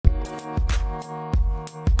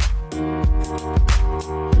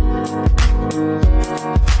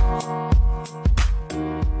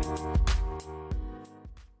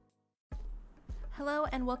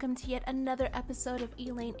welcome to yet another episode of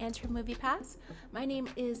Elaine and her Movie Pass. My name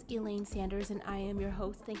is Elaine Sanders and I am your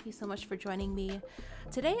host. Thank you so much for joining me.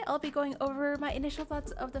 Today I'll be going over my initial thoughts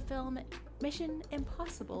of the film Mission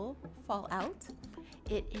Impossible Fallout.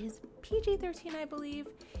 It is PG-13, I believe.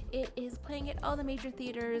 It is playing at all the major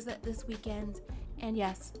theaters this weekend. And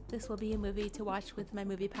yes, this will be a movie to watch with my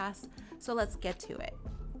Movie Pass, so let's get to it.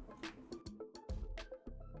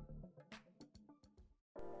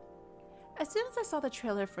 As soon as I saw the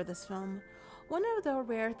trailer for this film, one of the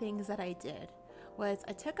rare things that I did was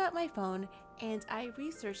I took out my phone and I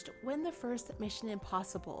researched when the first Mission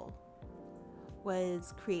Impossible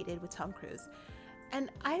was created with Tom Cruise. And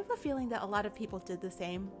I have a feeling that a lot of people did the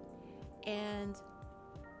same. And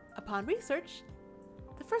upon research,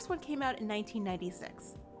 the first one came out in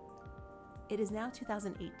 1996. It is now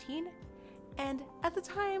 2018, and at the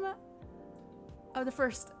time of the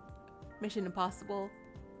first Mission Impossible,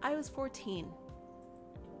 I was 14.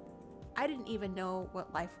 I didn't even know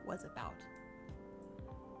what life was about.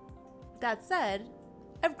 That said,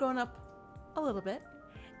 I've grown up a little bit,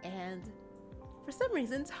 and for some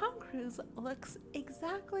reason, Tom Cruise looks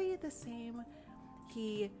exactly the same.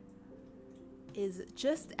 He is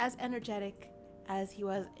just as energetic as he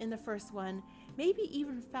was in the first one, maybe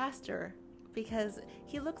even faster, because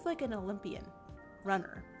he looks like an Olympian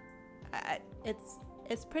runner.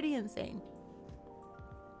 It's pretty insane.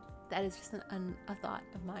 That is just a thought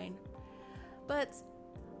of mine. But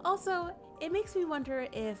also, it makes me wonder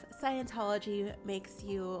if Scientology makes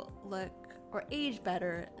you look or age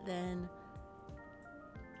better than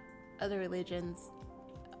other religions.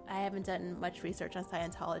 I haven't done much research on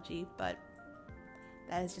Scientology, but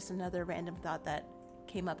that is just another random thought that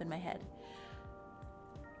came up in my head.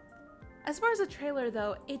 As far as the trailer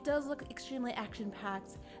though, it does look extremely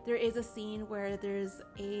action-packed. There is a scene where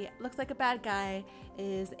looks like a bad guy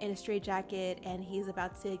is in a straitjacket and he's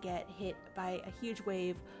about to get hit by a huge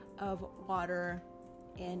wave of water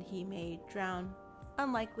and he may drown.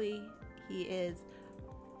 Unlikely, he is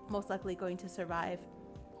most likely going to survive.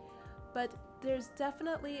 But there's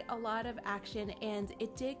definitely a lot of action and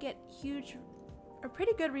it did get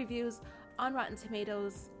pretty good reviews on Rotten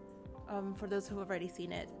Tomatoes for those who have already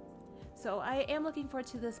seen it. So I am looking forward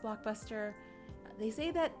to this blockbuster. They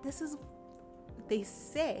say that this is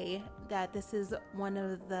one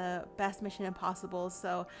of the best Mission Impossibles,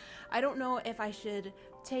 so I don't know if I should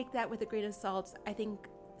take that with a grain of salt. I think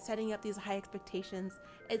setting up these high expectations,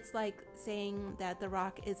 it's like saying that The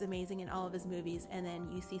Rock is amazing in all of his movies, and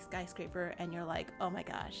then you see Skyscraper and you're like, oh my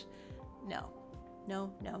gosh, no.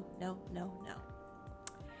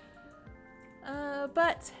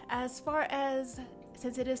 But as far as,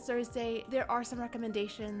 since it is Thursday, there are some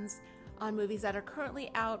recommendations on movies that are currently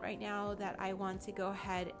out right now that I want to go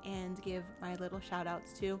ahead and give my little shout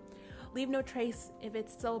outs to. Leave No Trace, if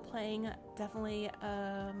it's still playing, definitely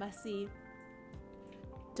a must-see.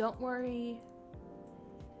 Don't Worry,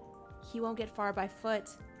 He Won't Get Far by Foot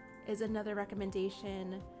is another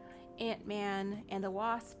recommendation. Ant-Man and the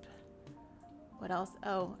Wasp. What else?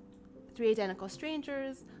 Oh, Three Identical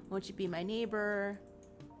Strangers, Won't You Be My Neighbor.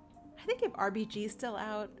 I think if RBG is still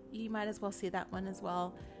out, you might as well see that one as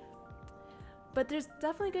well. But there's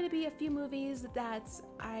definitely going to be a few movies that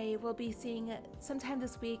I will be seeing sometime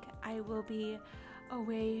this week. I will be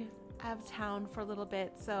away out of town for a little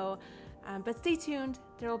bit, so but stay tuned.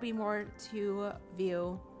 There will be more to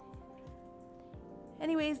view.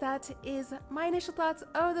 Anyways, that is my initial thoughts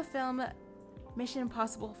of the film Mission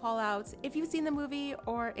Impossible Fallout. If you've seen the movie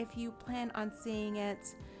or if you plan on seeing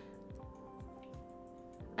it,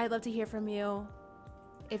 I'd love to hear from you.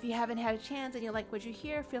 If you haven't had a chance and you like what you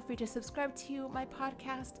hear, feel free to subscribe to my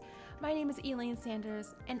podcast. My name is Elaine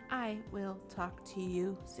Sanders, and I will talk to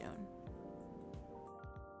you soon.